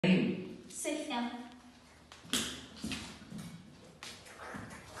Sophia.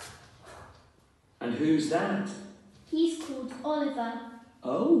 And who's that? He's called Oliver.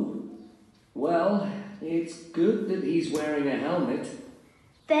 Oh, well, it's good that he's wearing a helmet.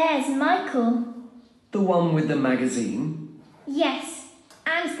 There's Michael. The one with the magazine? Yes,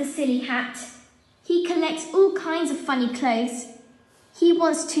 and the silly hat. He collects all kinds of funny clothes. He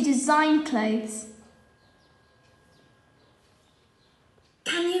wants to design clothes.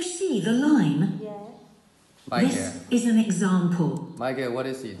 Can you see the line? Yeah, Michael. This is an example. Michael, what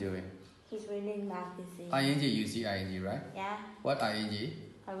is he doing? he's reading magazine. ing, you see ing, right? Yeah, What ing?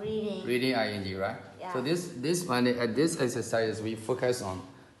 reading. Reading ing, right? Yeah. So this one, at this exercise, we focus on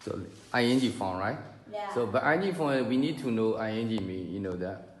so ing form, right? Yeah. So but ing form, we need to know ing mean, you know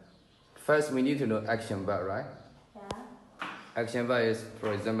that. First, we need to know action verb, right? Yeah. Action verb is,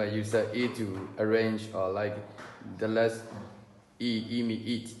 for example, you say eat to arrange or like the last eat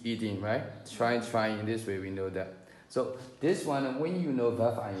mean eating, right? Trying in this way, we know that. So this one, when you know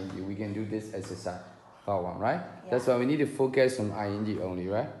verb ing, we can do this exercise. Part one, right? Yeah. That's why we need to focus on ing only,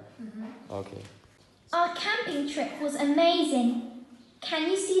 right? Okay. Our camping trip was amazing. Can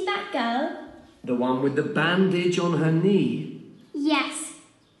you see that girl? The one with the bandage on her knee? Yes.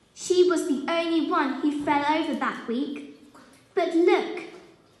 She was the only one who fell over that week. But look,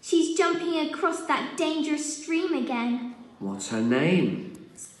 she's jumping across that dangerous stream again. What's her name?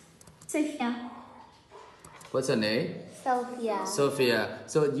 Sophia. What's her name? Sophia. Sophia.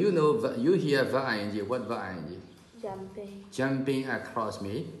 So you know, you hear verb ing. What verb ing? Jumping. Jumping across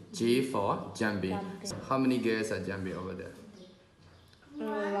me. J for jumping. Jumping. How many girls are jumping over there?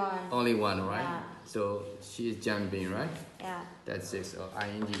 One. Only one, right? Yeah. So she's jumping, right? Yeah. That's it. So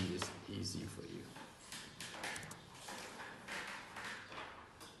ing is easy for you.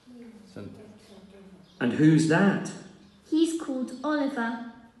 So And who's that? He's called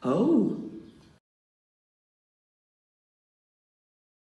Oliver. Oh,